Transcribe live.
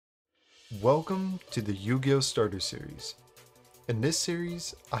Welcome to the Yu-Gi-Oh! Starter Series. In this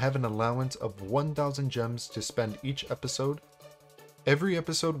series, I have an allowance of 1,000 gems to spend each episode. Every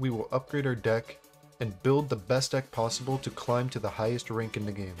episode we will upgrade our deck and build the best deck possible to climb to the highest rank in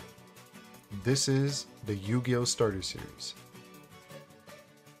the game. This is the Yu-Gi-Oh! Starter Series.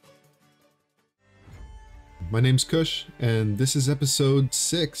 My name's Kush, and this is episode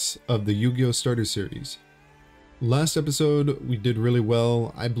 6 of the Yu-Gi-Oh! Starter Series. Last episode, we did really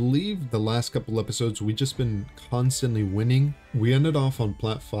well. I believe the last couple episodes, we just been constantly winning. We ended off on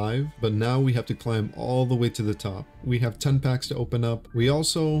plat 5, but now we have to climb all the way to the top. We have 10 packs to open up. We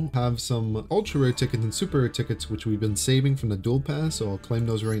also have some ultra rare tickets and super rare tickets, which we've been saving from the Duel pass, so I'll claim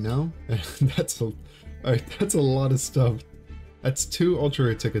those right now. And that's a lot of stuff. That's 2 ultra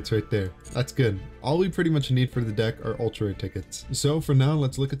rare tickets right there. That's good. All we pretty much need for the deck are ultra rare tickets. So for now,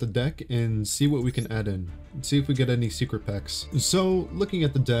 let's look at the deck and see what we can add in. See if we get any secret packs. So looking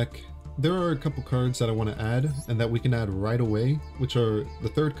at the deck, there are a couple cards that I want to add and that we can add right away, which are the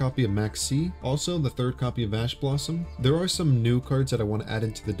 3rd copy of Maxx, also the 3rd copy of Ash Blossom. There are some new cards that I want to add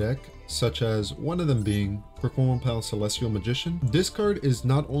into the deck, such as one of them being Performapal Celestial Magician. This card is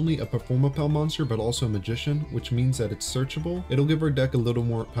not only a Performapal monster, but also a magician, which means that it's searchable. It'll give our deck a little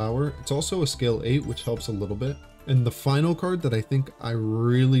more power. It's also a scale 8, which helps a little bit. And the final card that I think I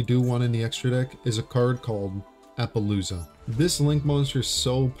really do want in the extra deck is a card called Appaloosa. This link monster is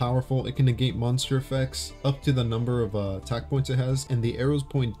so powerful. It can negate monster effects up to the number of attack points it has, and the arrows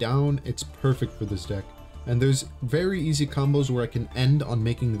point down. It's perfect for this deck. And there's very easy combos where I can end on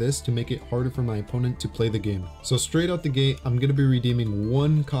making this to make it harder for my opponent to play the game. So straight out the gate, I'm going to be redeeming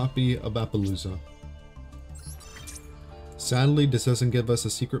 1 copy of Appaloosa. Sadly, this doesn't give us a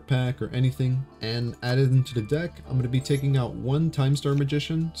secret pack or anything, and added into the deck, I'm going to be taking out 1 Timegazer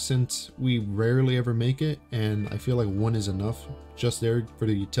Magician since we rarely ever make it, and I feel like 1 is enough just there for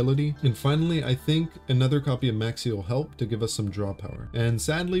the utility. And finally, I think another copy of Maxx will help to give us some draw power. And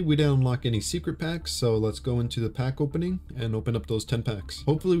sadly, we didn't unlock any secret packs, so let's go into the pack opening and open up those 10 packs.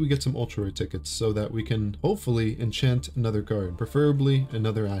 Hopefully we get some ultra rare tickets so that we can hopefully enchant another card, preferably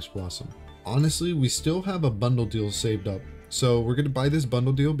another Ash Blossom. Honestly, we still have a bundle deal saved up. So we're going to buy this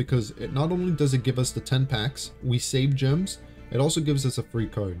bundle deal because it not only does it give us the 10 packs, we save gems, it also gives us a free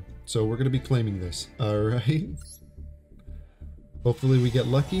card. So we're going to be claiming this. Alright. Hopefully we get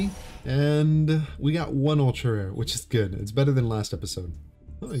lucky. And we got 1 ultra rare, which is good. It's better than last episode.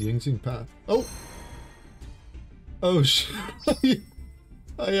 Oh, Yingxing Path. Oh! Oh shit.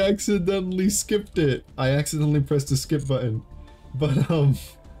 I accidentally skipped it. I accidentally pressed the skip button. But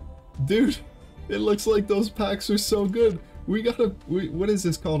dude, it looks like those packs are so good. We got what is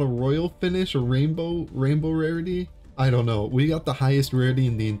this called? A royal finish? A rainbow rarity? I don't know. We got the highest rarity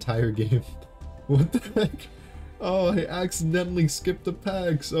in the entire game. What the heck? Oh, I accidentally skipped the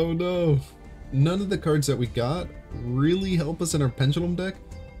packs. Oh no. None of the cards that we got really help us in our pendulum deck.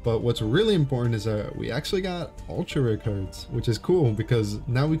 But what's really important is that we actually got ultra rare cards, which is cool because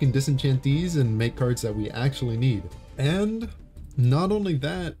now we can disenchant these and make cards that we actually need. And not only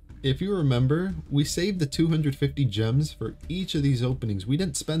that, if you remember, we saved the 250 gems for each of these openings. We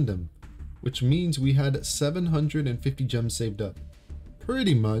didn't spend them, which means we had 750 gems saved up.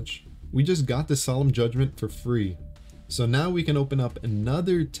 Pretty much, we just got the Solemn Judgment for free. So now we can open up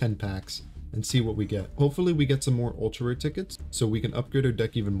another 10 packs and see what we get. Hopefully we get some more ultra rare tickets so we can upgrade our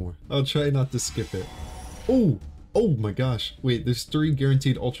deck even more. I'll try not to skip it. Oh! Oh my gosh. Wait, there's 3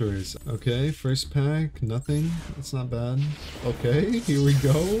 guaranteed ultra rares. Okay, first pack, nothing. That's not bad. Okay, here we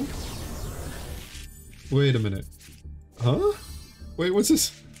go. Wait a minute. Huh? Wait, what's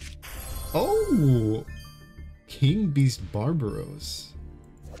this? Oh! King Beast Barbaros.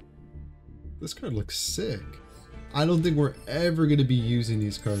 This card looks sick. I don't think we're ever going to be using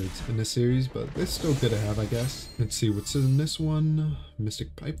these cards in this series, but they're still good to have, I guess. Let's see what's in this one.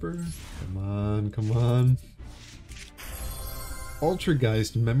 Mystic Piper. Come on, come on.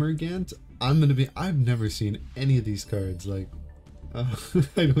 Ultrageist Memorgant. I've never seen any of these cards. Like, I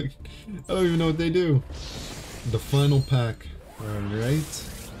don't even know what they do. The final pack. Alright.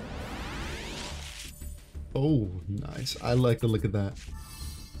 Oh, nice. I like the look of that.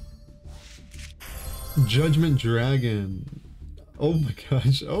 Judgment Dragon. Oh my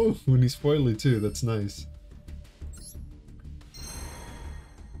gosh. Oh, when he's spoiler too. That's nice.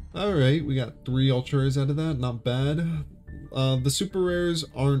 Alright, we got 3 ultra rares out of that. Not bad. The super rares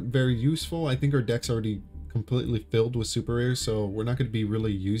aren't very useful. I think our deck's already completely filled with super rares, so we're not going to be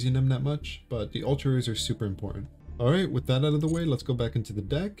really using them that much, but the ultra rares are super important. Alright, with that out of the way, let's go back into the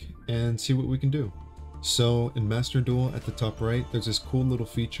deck and see what we can do. So in Master Duel at the top right, there's this cool little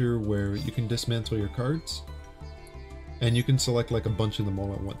feature where you can dismantle your cards. and you can select like a bunch of them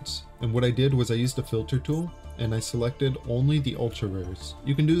all at once. And what I did was I used the filter tool and I selected only the ultra rares.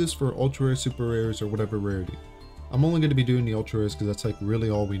 You can do this for ultra rare, super rares, or whatever rarity. I'm only going to be doing the ultra rares because that's like really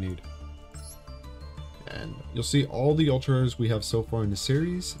all we need. And you'll see all the ultra rares we have so far in the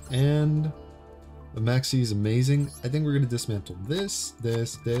series, and the Maxx is amazing. I think we're going to dismantle this,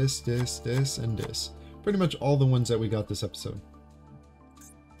 this, and this. Pretty much all the ones that we got this episode.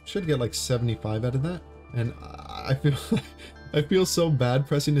 Should get like 75 out of that. And I feel so bad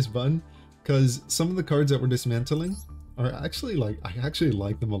pressing this button because some of the cards that we're dismantling are actually like, I actually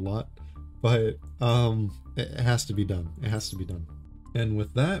like them a lot, but it has to be done. It has to be done. And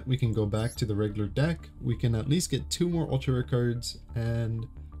with that, we can go back to the regular deck. We can at least get 2 more ultra rare cards, and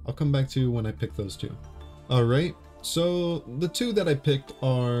I'll come back to when I pick those 2. Alright, so the 2 that I picked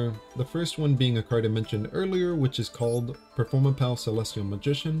are, the first one being a card I mentioned earlier, which is called Performapal Celestial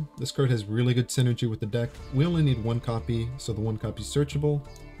Magician. This card has really good synergy with the deck. We only need 1 copy, so the 1 copy is searchable.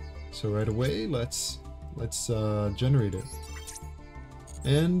 So right away, let's generate it.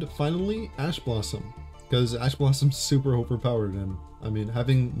 And finally, Ash Blossom, because Ash Blossom's super overpowered, and I mean,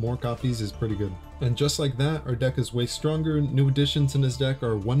 having more copies is pretty good. And just like that, our deck is way stronger. New additions in this deck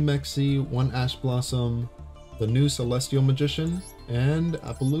are 1 Maxx, 1 Ash Blossom, the new Celestial Magician, and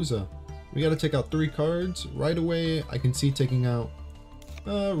Appaloosa. We gotta take out 3 cards. Right away, I can see taking out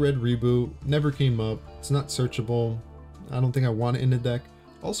Red Reboot. Never came up. It's not searchable. I don't think I want it in the deck.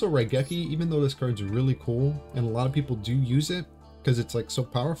 Also, Raigeki, even though this card's really cool, and a lot of people do use it, because it's like so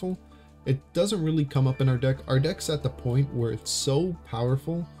powerful, it doesn't really come up in our deck. Our deck's at the point where it's so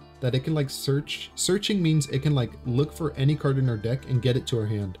powerful that it can like search. Searching means it can like look for any card in our deck and get it to our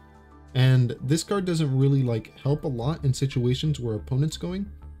hand. And this card doesn't really like help a lot in situations where opponent's going.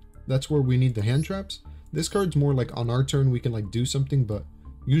 That's where we need the hand traps. This card's more like on our turn we can like do something, but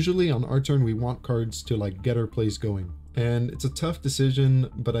usually on our turn we want cards to like get our plays going. And it's a tough decision,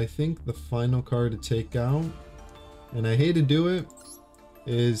 but I think the final card to take out, and I hate to do it,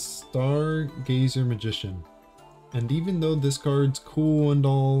 is Timegazer Magician. And even though this card's cool and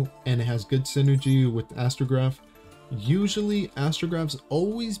all, and it has good synergy with Astrograph, usually Astrograph's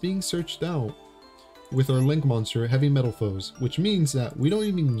always being searched out with our Link monster, Heavy Metal Foes, which means that we don't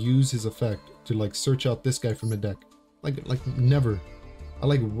even use his effect to like search out this guy from the deck. Like never. I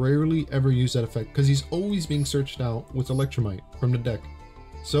like rarely ever use that effect because he's always being searched out with Electromite from the deck.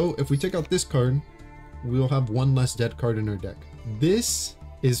 So if we take out this card, we'll have 1 less dead card in our deck. This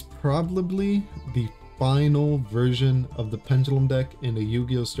is probably the final version of the Pendulum deck in the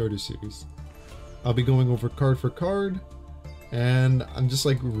Yu-Gi-Oh! Starter Series. I'll be going over card for card, and I'm just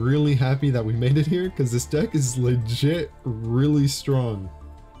like really happy that we made it here because this deck is legit really strong.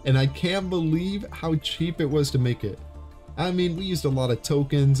 And I can't believe how cheap it was to make it. I mean, we used a lot of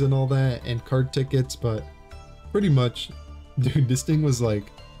tokens and all that and card tickets, but pretty much, dude, this thing was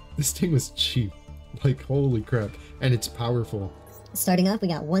cheap. Like, holy crap. And it's powerful. Starting off, we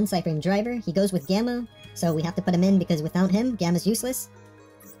got 1 PSY-Frame Driver. He goes with Gamma, so we have to put him in because without him, Gamma's useless.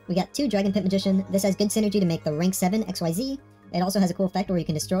 We got 2 Dragonpit Magician. This has good synergy to make the rank 7 XYZ. It also has a cool effect where you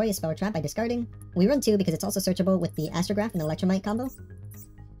can destroy a spell or trap by discarding. We run 2 because it's also searchable with the Astrograph and Electromite combo.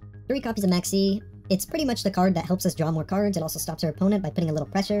 3 copies of Maxx. It's pretty much the card that helps us draw more cards. It also stops our opponent by putting a little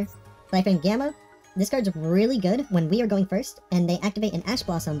pressure. PSY-Frame Gamma. This card's really good when we are going first, and they activate an Ash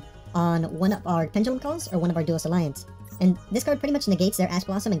Blossom on one of our Pendulum calls or one of our Duels Alliance. And this card pretty much negates their Ash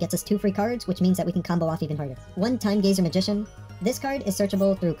Blossom and gets us 2 free cards, which means that we can combo off even harder. 1 Timegazer Magician. This card is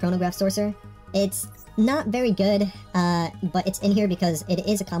searchable through Chronograph Sorcerer. It's not very good, but it's in here because it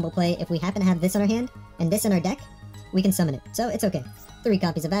is a combo play. If we happen to have this in our hand and this in our deck, we can summon it, so it's okay. 3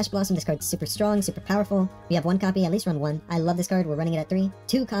 copies of Ash Blossom. This card's super strong, super powerful. We have 1 copy, at least run 1. I love this card, we're running it at 3.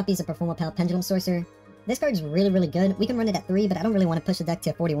 2 copies of Performapal Pendulum Sorcerer. This card's really, really good. We can run it at 3, but I don't really want to push the deck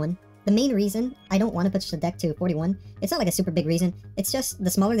to 41. The main reason I don't want to push the deck to 41, it's not like a super big reason. It's just the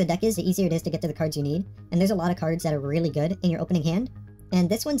smaller the deck is, the easier it is to get to the cards you need. And there's a lot of cards that are really good in your opening hand. And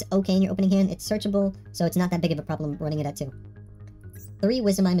this one's okay in your opening hand. It's searchable, so it's not that big of a problem running it at 2. 3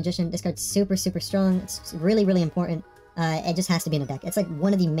 Wisdom Eye Magician. This card's super, super strong. It's really, really important. It just has to be in the deck. It's like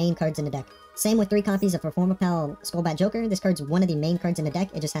one of the main cards in the deck. Same with 3 copies of Performapal Skullcrobat Joker. This card's one of the main cards in the deck.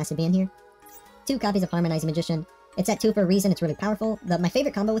 It just has to be in here. 2 copies of Harmonizing Magician. It's at 2 for a reason. It's really powerful. My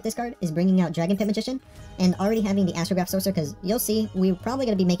favorite combo with this card is bringing out Dragonpit Magician and already having the Astrograph Sorcerer, because you'll see we're probably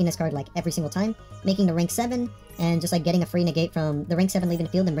going to be making this card like every single time, making the rank 7 and just like getting a free negate from the rank 7 leaving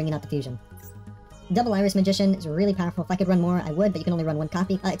the field and bringing out the fusion. Double Iris Magician is really powerful. If I could run more, I would, but you can only run 1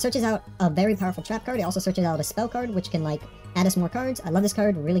 copy. It searches out a very powerful trap card. It also searches out a spell card, which can like add us more cards. I love this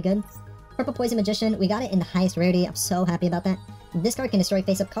card, really good. Purple Poison Magician, we got it in the highest rarity. I'm so happy about that. This card can destroy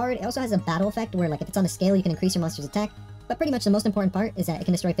face-up card. It also has a battle effect where like if it's on a scale, you can increase your monster's attack. But pretty much the most important part is that it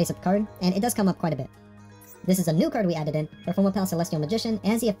can destroy face-up card, and it does come up quite a bit. This is a new card we added in, Performapal Celestial Magician. It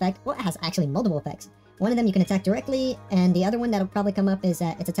has the effect, well, it has actually multiple effects. One of them you can attack directly, and the other one that'll probably come up is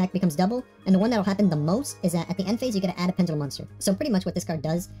that its attack becomes double, and the one that'll happen the most is that at the end phase you get to add a Pendulum monster. So pretty much what this card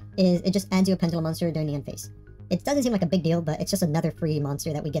does is it just adds you a Pendulum monster during the end phase. It doesn't seem like a big deal, but it's just another free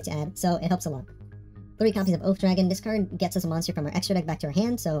monster that we get to add, so it helps a lot. 3 copies of Oath Dragon. This card gets us a monster from our extra deck back to our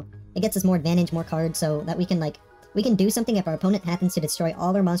hand, so it gets us more advantage, more cards, so that we can do something if our opponent happens to destroy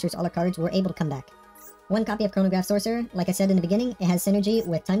all our monsters, all our cards, we're able to come back. 1 copy of Chronograph Sorcerer. Like I said in the beginning, it has synergy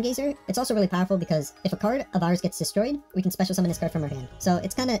with Timegazer. It's also really powerful because if a card of ours gets destroyed, we can special summon this card from our hand. So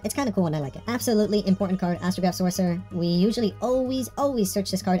it's kind of cool and I like it. Absolutely important card, Astrograph Sorcerer. We usually always search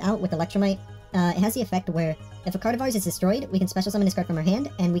this card out with Electromite. It has the effect where if a card of ours is destroyed, we can special summon this card from our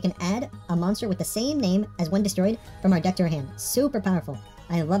hand, and we can add a monster with the same name as one destroyed from our deck to our hand. Super powerful.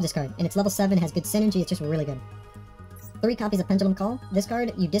 I love this card, and it's level 7, has good synergy, it's just really good. 3 copies of Pendulum Call. This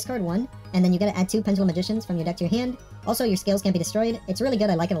card, you discard 1, and then you gotta add 2 Pendulum Magicians from your deck to your hand. Also, your scales can't be destroyed. It's really good,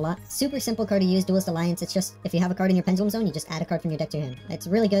 I like it a lot. Super simple card to use, Duelist Alliance. It's just, if you have a card in your Pendulum Zone, you just add a card from your deck to your hand. It's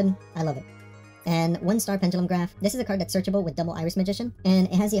really good, I love it. And 1-star Pendulum Graph. This is a card that's searchable with Double Iris Magician, and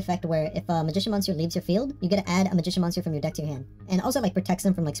it has the effect where if a Magician monster leaves your field, you get to add a Magician monster from your deck to your hand. And also like protects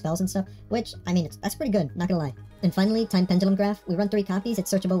them from like spells and stuff, which, I mean, that's pretty good, not gonna lie. And finally, Time Pendulum Graph. We run 3 copies,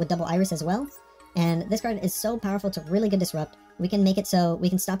 it's searchable with Double Iris as well. And this card is so powerful, it's a really good disrupt. We can make it so we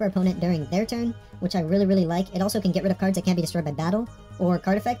can stop our opponent during their turn, which I really like. It also can get rid of cards that can't be destroyed by battle or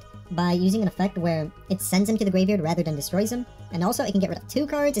card effect by using an effect where it sends them to the graveyard rather than destroys them. And also it can get rid of 2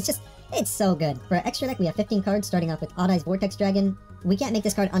 cards. It's so good. For our extra deck, we have 15 cards, starting off with Odd Eyes Vortex Dragon. We can't make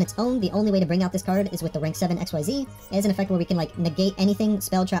this card on its own. The only way to bring out this card is with the rank 7 XYZ. It has an effect where we can like negate anything,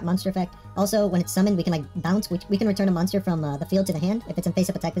 spell, trap, monster effect. Also, when it's summoned, we can like bounce, we can return a monster from the field to the hand if it's in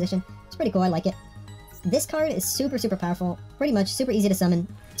face-up attack position. It's pretty cool, I like it. This card is super powerful, pretty much super easy to summon.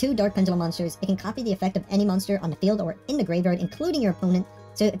 2 Dark Pendulum monsters. It can copy the effect of any monster on the field or in the graveyard, including your opponent.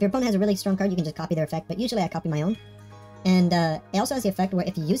 So if your opponent has a really strong card, you can just copy their effect, but usually I copy my own. And it also has the effect where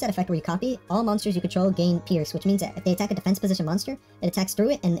if you use that effect where you copy, all monsters you control gain Pierce, which means that if they attack a defense position monster, it attacks through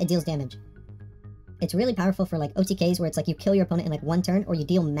it and it deals damage. It's really powerful for like OTKs where it's like you kill your opponent in like 1 turn or you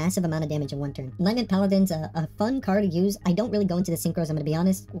deal massive amount of damage in 1 turn. Enlightenment Paladin's a fun card to use. I don't really go into the synchros, I'm gonna be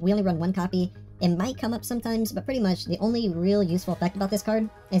honest. We only run 1 copy. It might come up sometimes, but pretty much the only real useful effect about this card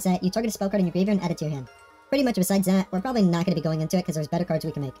is that you target a spell card in your graveyard and add it to your hand. Pretty much besides that, we're probably not going to be going into it because there's better cards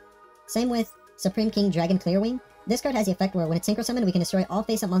we can make. Same with Supreme King Dragon Clearwing. This card has the effect where when it's synchro summoned, we can destroy all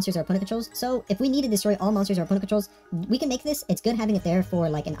face-up monsters our opponent controls. So if we need to destroy all monsters our opponent controls, we can make this. It's good having it there for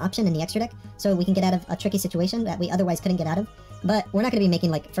like an option in the extra deck, so we can get out of a tricky situation that we otherwise couldn't get out of. But we're not going to be making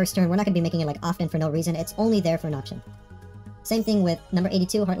like first turn, we're not going to be making it like often for no reason. It's only there for an option. Same thing with number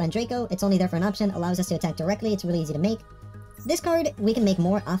 82, Heartland Draco. It's only there for an option, allows us to attack directly, it's really easy to make. This card, we can make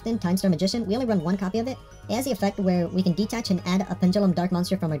more often, Timestar Magician. We only run 1 copy of it. It has the effect where we can detach and add a Pendulum Dark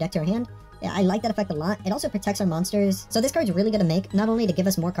monster from our deck to our hand. I like that effect a lot. It also protects our monsters. So this card's really good to make, not only to give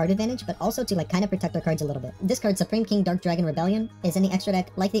us more card advantage, but also to like kind of protect our cards a little bit. This card, Supreme King Dark Dragon Rebellion, is in the extra deck.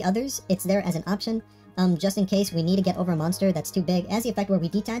 Like the others, it's there as an option. Just in case we need to get over a monster that's too big. It has the effect where we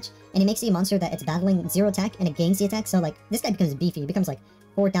detach, and it makes the monster that it's battling 0 attack, and it gains the attack. So like, this guy becomes beefy. He becomes like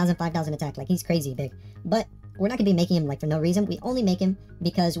 4,000, 5,000 attack. Like, he's crazy big. But we're not going to be making him like for no reason. We only make him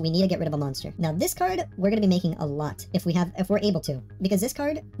because we need to get rid of a monster. Now this card, we're going to be making a lot if we're able to. Because this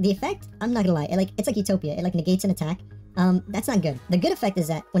card, the effect, I'm not going to lie, it's like Utopia. It like negates an attack. That's not good. The good effect is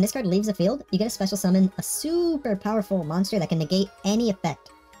that when this card leaves the field, you get a special summon a super powerful monster that can negate any effect.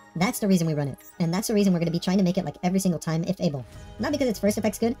 That's the reason we run it. And that's the reason we're going to be trying to make it like every single time if able. Not because its first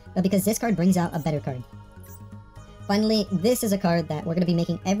effect's good, but because this card brings out a better card. Finally, this is a card that we're going to be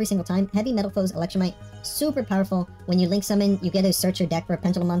making every single time. Heavy Metal Foes Electromite. Super powerful. When you link summon, you get to search your deck for a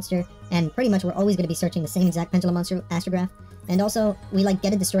Pendulum monster. And pretty much we're always going to be searching the same exact Pendulum monster, Astrograph. And also, we like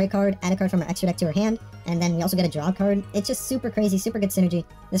get a destroy card, add a card from our extra deck to our hand, and then we also get a draw card. It's just super crazy, super good synergy.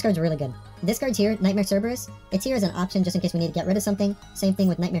 This card's really good. This card's here, Nightmare Cerberus. It's here as an option just in case we need to get rid of something. Same thing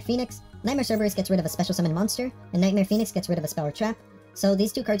with Nightmare Phoenix. Nightmare Cerberus gets rid of a special summon monster, and Nightmare Phoenix gets rid of a spell or trap. So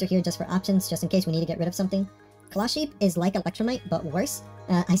these 2 cards are here just for options, just in case we need to get rid of something. Claw Sheep is like Electromite, but worse.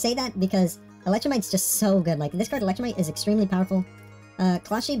 I say that because Electromite's just so good. Like, this card Electromite is extremely powerful.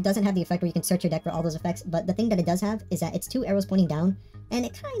 Claw Sheep doesn't have the effect where you can search your deck for all those effects, but the thing that it does have is that it's 2 arrows pointing down, and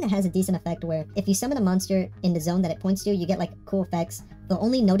it kind of has a decent effect where if you summon a monster in the zone that it points to, you get like cool effects. The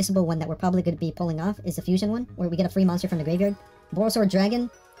only noticeable one that we're probably going to be pulling off is the Fusion one, where we get a free monster from the graveyard. Borosword Dragon.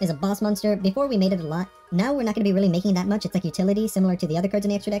 is a boss monster. Before we made it a lot. Now we're not going to be really making that much. It's like utility, similar to the other cards in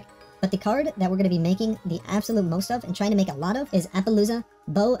the extra deck. But the card that we're going to be making the absolute most of and trying to make a lot of is Appaloosa,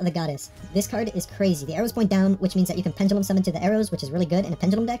 Bow of the Goddess. This card is crazy. The arrows point down, which means that you can pendulum summon to the arrows, which is really good in a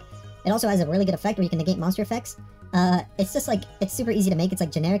pendulum deck. It also has a really good effect where you can negate monster effects. It's just like, it's super easy to make. It's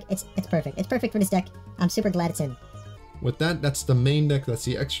like generic. It's perfect. It's perfect for this deck. I'm super glad it's in. With that, that's the main deck, that's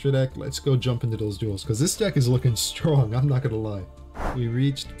the extra deck. Let's go jump into those duels, because this deck is looking strong, I'm not gonna lie. We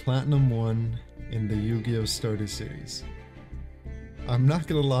reached Platinum 1 in the Yu-Gi-Oh! Starter Series. I'm not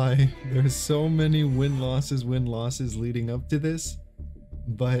gonna lie, there's so many win-losses leading up to this,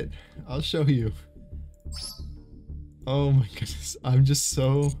 but I'll show you. Oh my goodness, I'm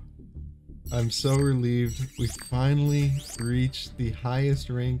so relieved. We finally reached the highest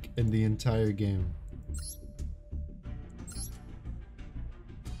rank in the entire game.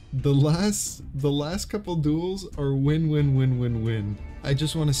 The last couple duels are win. I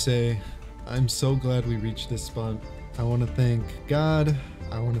just want to say, I'm so glad we reached this spot. I want to thank God,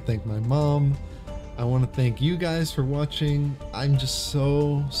 I want to thank my mom, I want to thank you guys for watching. I'm just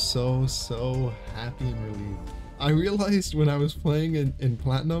so happy and relieved. I realized when I was playing in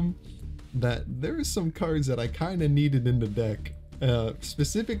Platinum that there are some cards that I kind of needed in the deck,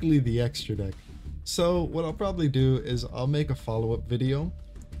 specifically the extra deck. So what I'll probably do is I'll make a follow-up video.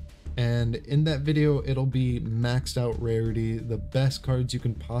 And in that video, it'll be maxed out rarity, the best cards you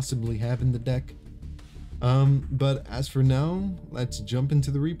can possibly have in the deck. But as for now, let's jump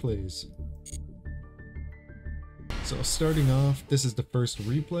into the replays. So starting off, this is the first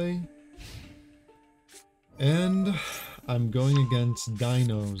replay. And I'm going against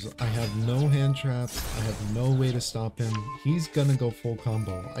Dinos. I have no hand traps, I have no way to stop him. He's gonna go full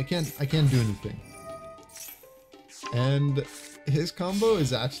combo. I can't do anything. And his combo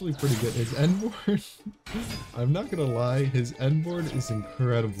is actually pretty good. His end board, I'm not gonna lie, his end board is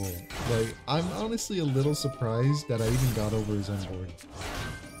incredible. Like, I'm honestly a little surprised that I even got over his end board.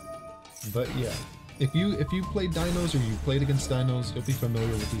 But yeah, if you play Dinos or you played against Dinos, you'll be familiar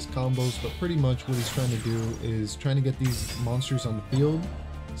with these combos. But pretty much what he's trying to do is trying to get these monsters on the field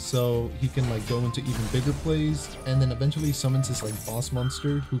so he can like go into even bigger plays, and then eventually summons this like boss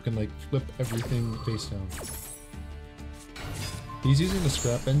monster who can like flip everything face down. He's using the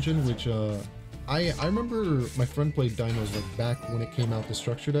scrap engine, which I remember my friend played Dinos like back when it came out, the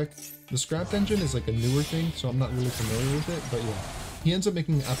structure deck. The scrap engine is like a newer thing, so I'm not really familiar with it, but yeah. He ends up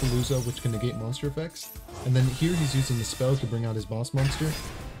making Appaloosa, which can negate monster effects, and then here he's using the spell to bring out his boss monster.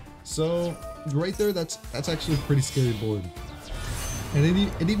 So right there, that's actually a pretty scary board. And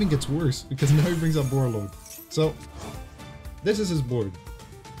it even gets worse because now he brings out Borrelord. So this is his board.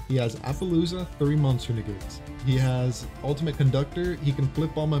 He has Appaloosa, 3 monster negates. He has Ultimate Conductor, he can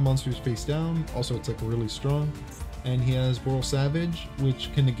flip all my monsters face down, also it's like really strong. And he has Boral Savage,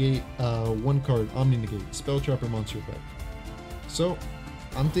 which can negate 1 card, Omni Negate, Spell Trap or Monster Effect. So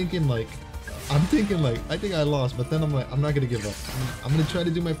I think I lost, but then I'm like, I'm not gonna give up. I'm gonna try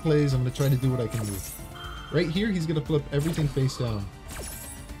to do my plays, I'm gonna try to do what I can do. Right here, he's gonna flip everything face down.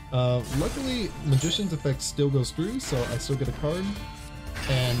 Luckily, Magician's effect still goes through, so I still get a card.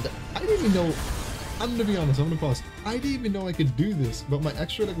 And I didn't even know, I'm gonna be honest, I'm gonna pause. I didn't even know I could do this, but my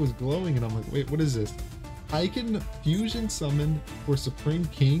extra deck was glowing and I'm like, wait, what is this? I can fusion summon for Supreme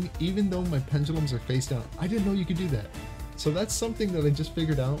King even though my pendulums are face down. I didn't know you could do that. So that's something that I just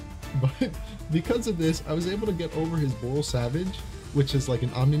figured out, but because of this, I was able to get over his Boral Savage, which is like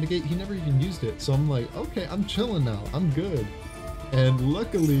an Omni Negate. He never even used it. So I'm like, okay, I'm chilling now, I'm good. And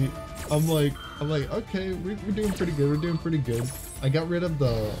luckily, I'm like, okay, we're doing pretty good, I got rid of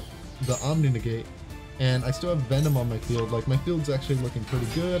the Omni Negate, and I still have Venom on my field. Like, my field's actually looking pretty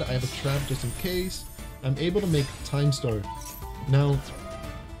good. I have a trap just in case. I'm able to make Time Star. Now,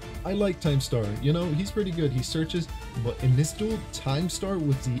 I like Time Star, you know, he's pretty good, he searches, but in this duel, Time Star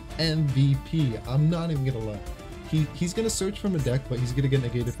was the MVP. I'm not even gonna lie. He's gonna search from a deck, but he's gonna get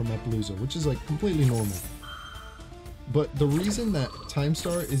negated from Appaloosa, which is like completely normal. But the reason that Time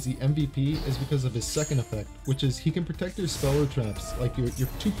Star is the MVP is because of his second effect, which is he can protect your spell or traps. Like your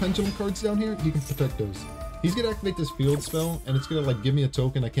 2 pendulum cards down here, he can protect those. He's gonna activate this field spell, and it's gonna like give me a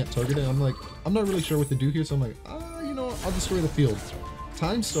token, I can't target it. I'm like, I'm not really sure what to do here, so I'm like, you know, I'll destroy the field.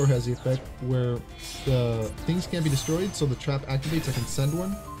 Time Star has the effect where the things can't be destroyed, so the trap activates, I can send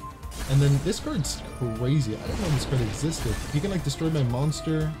one. And then this card's crazy, I didn't know this card existed. He can like destroy my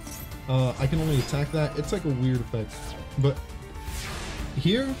monster, I can only attack that. It's like a weird effect. But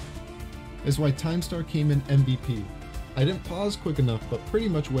here is why Time Star came in MVP. I didn't pause quick enough, but pretty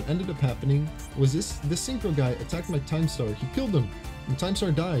much what ended up happening was this Synchro guy attacked my Time Star. He killed him, and Time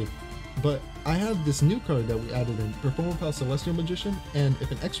Star died. but I have this new card that we added in, Performapal Celestial Magician, and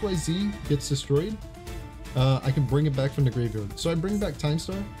if an XYZ gets destroyed, I can bring it back from the graveyard. So I bring back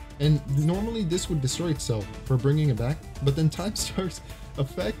Timestar, and normally this would destroy itself for bringing it back, but then Timestar's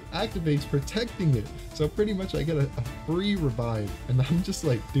effect activates protecting it. So pretty much I get a free revive, and I'm just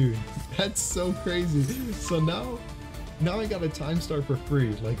like, dude, that's so crazy. So now I got a Timestar for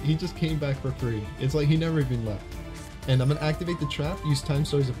free. Like, he just came back for free. It's like he never even left. And I'm gonna activate the trap, use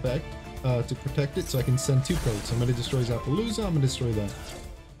Timestar's effect to protect it, so I can send 2 cards. So I'm gonna destroy Zapalooza, I'm gonna destroy that.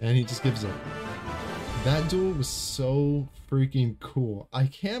 And he just gives up. That duel was so freaking cool. I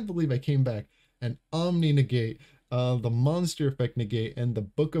can't believe I came back and Omni negate, the monster effect negate, and the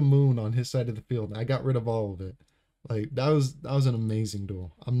Book of Moon on his side of the field. I got rid of all of it. Like, that was an amazing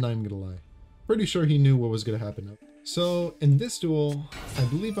duel. I'm not even gonna lie. Pretty sure he knew what was gonna happen. So in this duel, I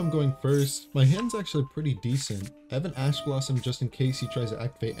believe I'm going first. My hand's actually pretty decent. I have an Ash Blossom just in case he tries to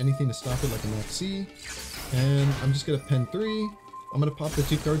activate anything to stop it, like a Maxx. And I'm just gonna pen 3. I'm gonna pop the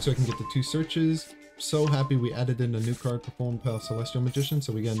 2 cards so I can get the 2 searches. So happy we added in a new card, Performapal Celestial Magician,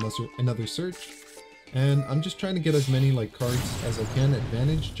 so we get another search. And I'm just trying to get as many like cards as I can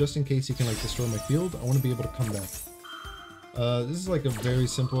advantage, just in case he can like destroy my field. I want to be able to come back. This is like a very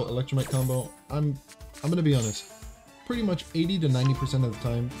simple Electromite combo. I'm gonna be honest. Pretty much 80 to 90% of the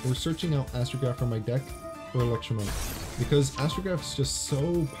time, we're searching out Astrograph from my deck for Electromite, because Astrograph is just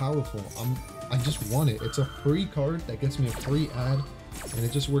so powerful. I just want it. It's a free card that gets me a free ad, and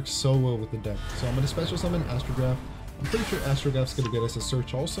it just works so well with the deck. So I'm gonna special summon Astrograph. I'm pretty sure Astrograph's gonna get us a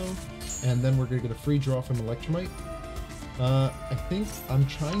search also, and then we're gonna get a free draw from Electromite. I think I'm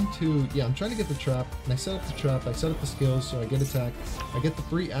trying to get the trap, and I set up the trap, I set up the skills, so I get attack, I get the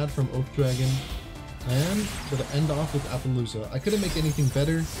free ad from Oak Dragon, and gonna end off with Appaloosa. I couldn't make anything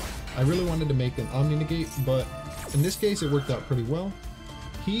better. I really wanted to make an Omni negate, but in this case it worked out pretty well.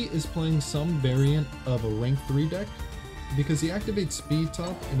 He is playing some variant of a rank 3 deck, because he activates Speed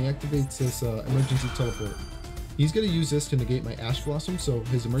Top and he activates this Emergency Teleport. He's going to use this to negate my Ash Blossom, so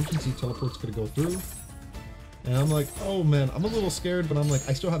his Emergency Teleport's going to go through. And I'm like, oh man, I'm a little scared, but I'm like,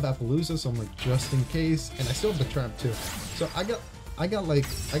 I still have Appaloosa, so I'm like, just in case. And I still have the trap too. So I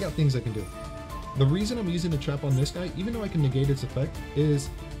got things I can do. The reason I'm using the trap on this guy, even though I can negate its effect, is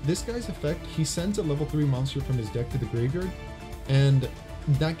this guy's effect, he sends a level 3 monster from his deck to the graveyard, and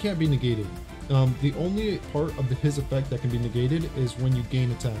that can't be negated. The only part of his effect that can be negated is when you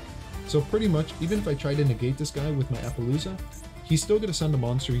gain attack. So pretty much, even if I try to negate this guy with my Appaloosa, he's still gonna send a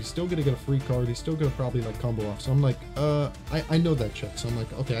monster, he's still gonna get a free card, he's still gonna probably like combo off. So I'm like, I know that check. So I'm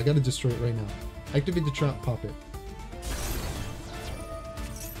like, okay, I gotta destroy it right now. Activate the trap, pop it.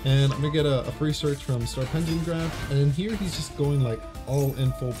 And I'm gonna get a free search from Star Pendulum Graph, and in here he's just going like all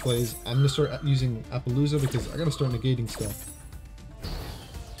in full plays. I'm gonna start using Appaloosa because I gotta start negating stuff.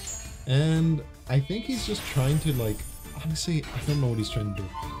 And I think he's just trying to like, honestly, I don't know what he's trying to do.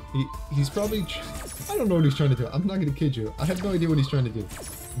 He's probably, I don't know what he's trying to do. I'm not gonna kid you. I have no idea what he's trying to do.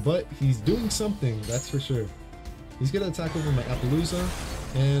 But he's doing something, that's for sure. He's gonna attack over my Appaloosa,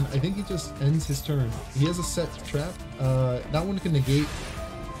 and I think he just ends his turn. He has a set trap. That one can negate.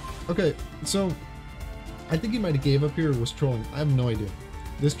 Okay, so I think he might have gave up here or was trolling. I have no idea.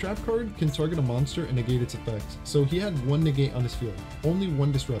 This trap card can target a monster and negate its effects. So he had 1 negate on his field, only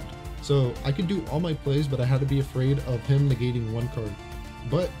 1 disrupt. So I could do all my plays, but I had to be afraid of him negating 1 card.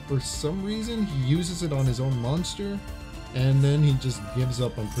 But for some reason, he uses it on his own monster, and then he just gives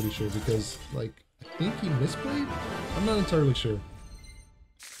up, I'm pretty sure, because like, I think he misplayed? I'm not entirely sure.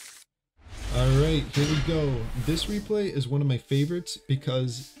 Alright, here we go. This replay is one of my favorites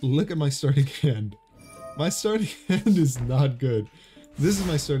because look at my starting hand. My starting hand is not good. This is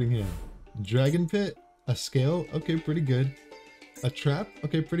my starting hand. Dragonpit, a scale, okay, pretty good. A trap,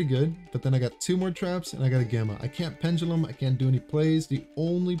 okay, pretty good. But then I got 2 more traps and I got a gamma. I can't pendulum, I can't do any plays. The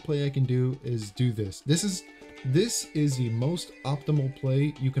only play I can do is do this. This is the most optimal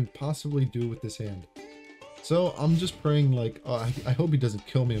play you can possibly do with this hand. So I'm just praying like, oh, I hope he doesn't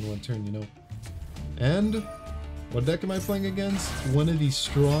kill me in 1 turn, you know. And what deck am I playing against? One of the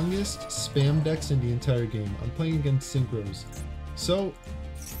strongest spam decks in the entire game. I'm playing against Synchros. So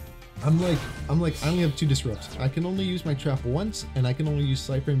I'm like, I only have 2 disrupts. I can only use my trap once, and I can only use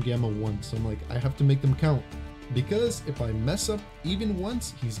PSY-Frame Gamma once. So I'm like, I have to make them count. Because if I mess up even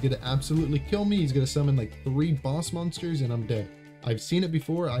once, he's gonna absolutely kill me. He's gonna summon like 3 boss monsters and I'm dead. I've seen it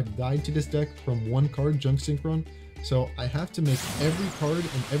before. I've died to this deck from 1 card, Junk Synchron. So I have to make every card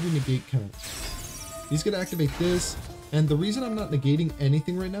and every negate count. He's gonna activate this. And the reason I'm not negating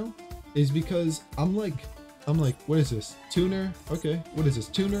anything right now is because I'm like, what is this? Tuner? Okay, what is this?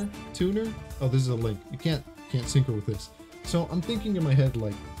 Tuner? Oh, this is a link. You can't synchro with this. So I'm thinking in my head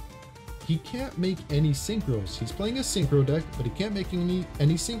like, he can't make any synchros. He's playing a synchro deck, but he can't make any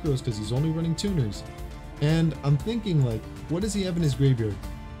synchros because he's only running tuners. And I'm thinking, like, what does he have in his graveyard?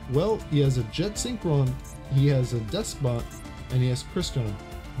 Well, he has a Jet Synchron, he has a Despot, and he has Crystron.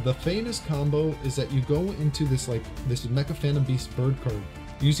 The famous combo is that you go into this Mecha Phantom Beast bird card,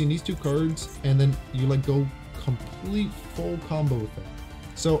 using these two cards, and then you like go complete full combo with it.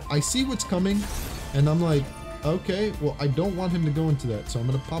 So I see what's coming, and I'm like, okay, well, I don't want him to go into that, so I'm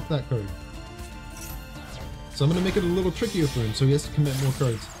gonna pop that card. So I'm gonna make it a little trickier for him, so he has to commit more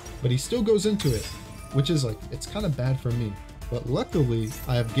cards. But he still goes into it, which is like, it's kind of bad for me. But luckily,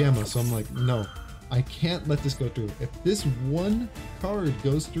 I have Gamma, so I'm like, no, I can't let this go through. If this one card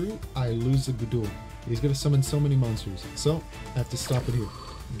goes through, I lose the duel. He's gonna summon so many monsters, so I have to stop it here.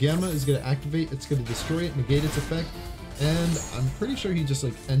 Gamma is gonna activate, it's gonna destroy it, negate its effect, and I'm pretty sure he just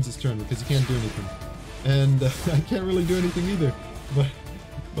like ends his turn because he can't do anything. And I can't really do anything either.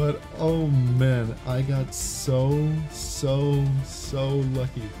 But oh man, I got so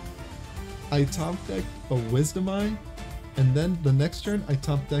lucky. I top decked a Wisdom Eye, and then the next turn I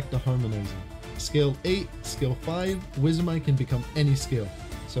top decked a Harmonizing. Scale 8, scale 5, Wisdom Eye can become any scale.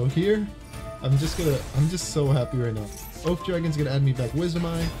 So here, I'm just so happy right now. Oath Dragon's gonna add me back Wisdom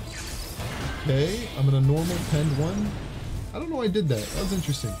Eye. Okay, I'm gonna normal pend 1. I don't know why I did that. That was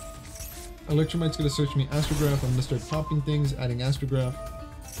interesting. Electromite's gonna search me Astrograph. I'm gonna start popping things, adding Astrograph.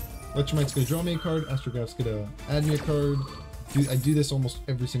 Electromite's gonna draw me a card. Astrograph's gonna add me a card. I do this almost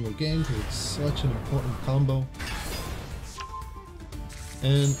every single game because it's such an important combo.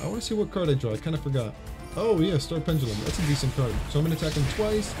 And I want to see what card I draw. I kind of forgot. Oh yeah, Star Pendulum. That's a decent card. So I'm gonna attack him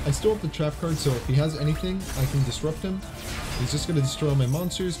twice. I still have the trap card, so if he has anything, I can disrupt him. He's just gonna destroy all my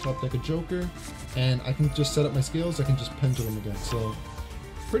monsters, top deck a Joker, and I can just set up my scales. I can just Pendulum again. So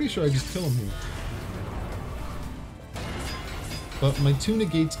pretty sure I just kill him here. But my two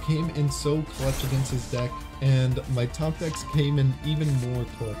negates came in so clutch against his deck, and my top decks came in even more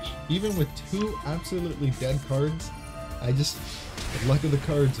clutch. Even with two absolutely dead cards, I just, the luck of the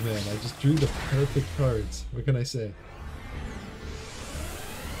cards, man. I just drew the perfect cards. What can I say?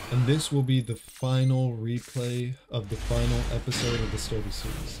 And this will be the final replay of the final episode of the Starter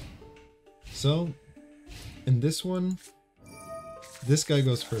Series. So, in this one, this guy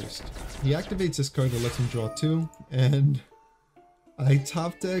goes first. He activates this card that lets him draw 2, and I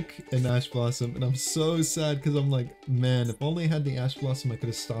top deck an Ash Blossom, and I'm so sad because I'm like, man, if only I had the Ash Blossom, I could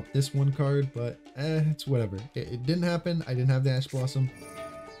have stopped this one card, but it's whatever. It didn't happen. I didn't have the Ash Blossom.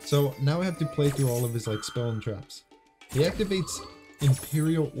 So now I have to play through all of his like spell and traps. He activates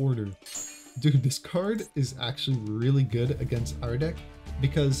Imperial Order. Dude, this card is actually really good against our deck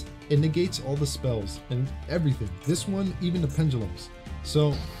because it negates all the spells and everything. This one, even the pendulums.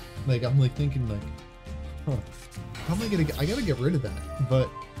 So like, I'm like thinking like, huh, how am I gonna get, I gotta get rid of that, but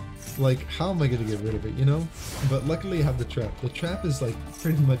like, how am I gonna get rid of it, you know? But luckily I have the trap. The trap is like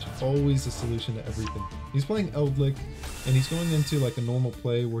pretty much always the solution to everything. He's playing Eldlick, and he's going into like a normal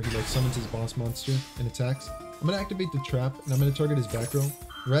play where he like summons his boss monster and attacks. I'm gonna activate the trap, and I'm gonna target his back row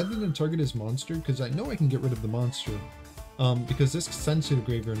rather than target his monster, because I know I can get rid of the monster. Because this sends to the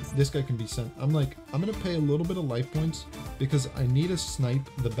graveyard, this guy can be sent. I'm like, I'm gonna pay a little bit of life points because I need to snipe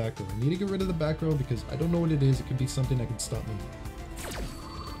the back row. I need to get rid of the back row because I don't know what it is. It could be something that can stop me.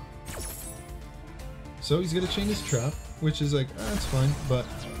 So he's gonna chain his trap, which is like, that's fine, but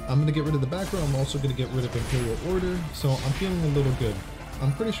I'm gonna get rid of the back row. I'm also gonna get rid of Imperial Order, so I'm feeling a little good.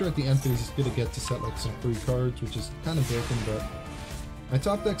 I'm pretty sure at the end phase he's gonna get to set like some free cards, which is kind of broken, but my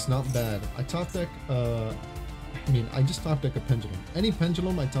top deck's not bad. I top deck, I just top deck a Pendulum. Any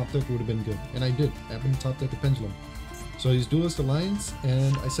Pendulum I top deck would have been good, and I did. I happened to top deck a Pendulum. So I use Duelist Alliance,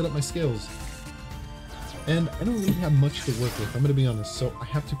 and I set up my scales. And I don't really have much to work with, I'm gonna be honest, so I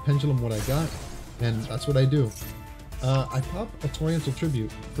have to Pendulum what I got, and that's what I do. I pop a Torrential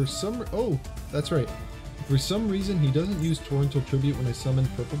Tribute. For some, oh, that's right. For some reason, he doesn't use Torrential Tribute when I summon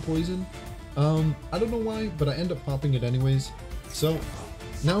Purple Poison. I don't know why, but I end up popping it anyways. So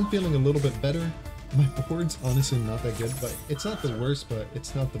now I'm feeling a little bit better. My board's honestly not that good, but it's not the worst, but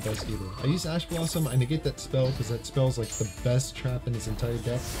it's not the best either. I use Ash Blossom, I negate that spell because that spell's like the best trap in his entire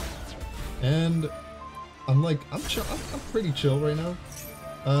deck. And I'm like, I'm pretty chill right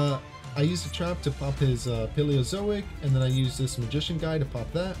now. I use the trap to pop his Paleozoic, and then I use this Magician guy to pop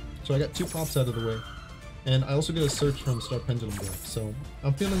that. So I got 2 pops out of the way. And I also get a search from Star Pendulum Graph. So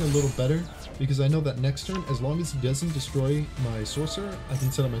I'm feeling a little better because I know that next turn, as long as he doesn't destroy my Sorcerer, I can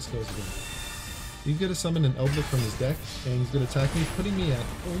set up my skills again. He's going to summon an Eldlick from his deck, and he's going to attack me, putting me at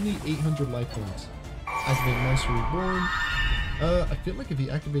only 800 life points. Activate Monster Reborn. I feel like if he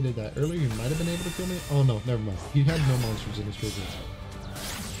activated that earlier, he might have been able to kill me. Oh no, never mind. He had no monsters in his graveyard.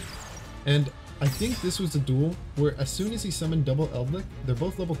 And I think this was a duel where as soon as he summoned double Eldlick, they're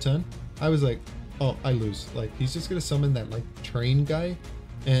both level 10, I was like, oh, I lose. Like, he's just gonna summon that like train guy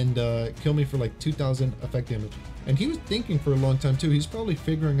and kill me for like 2000 effect damage. And he was thinking for a long time too. He's probably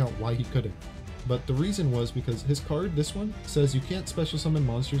figuring out why he couldn't. But the reason was because his card, this one, says you can't special summon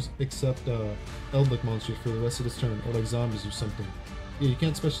monsters except Eldlick monsters for the rest of this turn, or like zombies or something. Yeah, you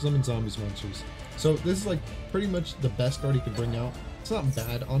can't special summon zombies monsters. So this is like pretty much the best card he could bring out. It's not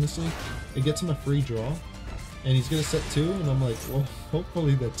bad, honestly. It gets him a free draw, and he's gonna set 2, and I'm like, well,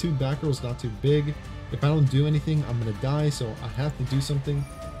 hopefully the 2 back row is not too big. If I don't do anything, I'm gonna die, so I have to do something.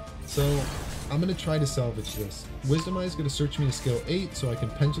 So I'm gonna try to salvage this. Wisdom Eye is gonna search me to skill 8 so I can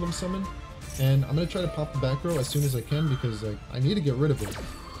Pendulum Summon, and I'm gonna try to pop the back row as soon as I can because like I need to get rid of it.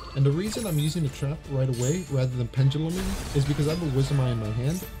 And the reason I'm using the trap right away rather than penduluming is because I have a Wisdom Eye in my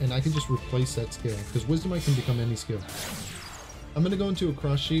hand and I can just replace that skill because Wisdom Eye can become any skill. I'm gonna go into a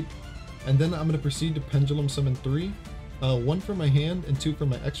cross sheep, and then I'm gonna proceed to Pendulum Summon 3. 1 from my hand and 2 from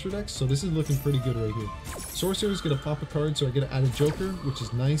my extra decks, so this is looking pretty good right here. Sorcerer is gonna pop a card, so I get to add a Joker, which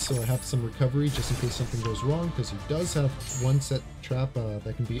is nice, so I have some recovery just in case something goes wrong, because he does have 1 set trap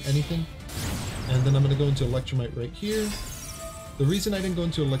that can be anything. And then I'm gonna go into Electromite right here. The reason I didn't go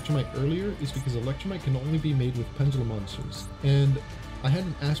into Electromite earlier is because Electromite can only be made with Pendulum monsters, and I had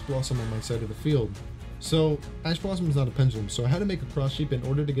an Ash Blossom on my side of the field. So Ash Blossom is not a pendulum, so I had to make a cross sheep in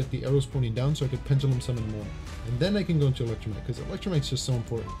order to get the arrows pointing down so I could pendulum summon more. And then I can go into Electromite, because Electromite's just so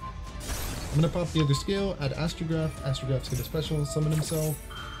important. I'm gonna pop the other skill, add Astrograph. Astrograph's gonna special summon himself.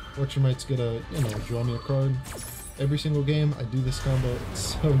 Electromite's gonna, you know, draw me a card. Every single game I do this combo,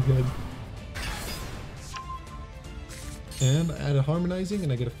 it's so good. And I add a Harmonizing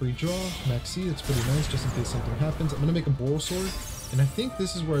and I get a free draw. Maxx, it's pretty nice just in case something happens. I'm gonna make a Boral Sword. And I think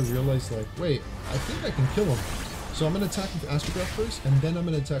this is where I realized, like, wait, I think I can kill him. So I'm going to attack with Astrograph first, and then I'm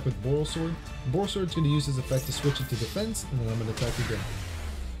going to attack with Boral Sword. Boral Sword's going to use his effect to switch it to defense, and then I'm going to attack again.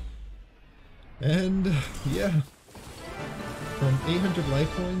 And, yeah. From 800 life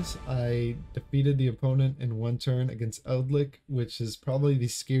points, I defeated the opponent in 1 turn against Eldlick, which is probably the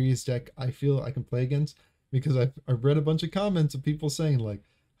scariest deck I feel I can play against, because I've read a bunch of comments of people saying, like,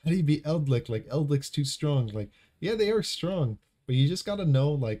 how do you beat Eldlick? Like, Eldlick's too strong. Like, yeah, they are strong. But you just gotta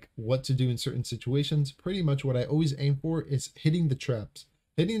know like what to do in certain situations. Pretty much what I always aim for is hitting the traps.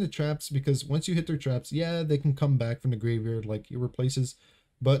 Hitting the traps, because once you hit their traps, yeah, they can come back from the graveyard like irreplaces.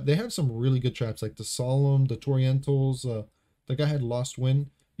 But they have some really good traps like the Solemn, the Torientals, the guy had Lost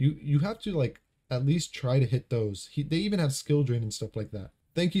Wind. You have to like at least try to hit those. They even have skill drain and stuff like that.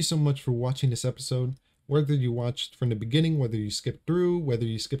 Thank you so much for watching this episode. Whether you watched from the beginning, whether you skipped through, whether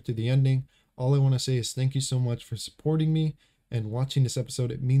you skipped to the ending, all I want to say is thank you so much for supporting me and watching this episode.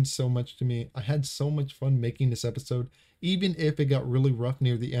 It means so much to me. I had so much fun making this episode. Even if it got really rough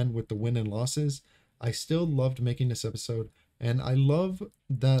near the end with the win and losses, I still loved making this episode. And I love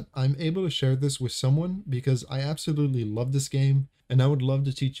that I'm able to share this with someone because I absolutely love this game. And I would love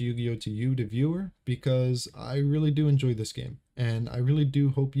to teach Yu-Gi-Oh to you, the viewer, because I really do enjoy this game. And I really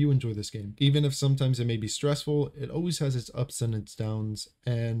do hope you enjoy this game. Even if sometimes it may be stressful, it always has its ups and its downs.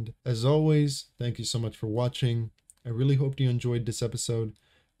 And as always, thank you so much for watching. I really hope you enjoyed this episode.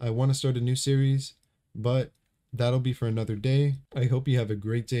 I want to start a new series, but that'll be for another day. I hope you have a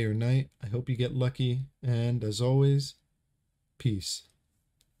great day or night. I hope you get lucky. And as always, peace.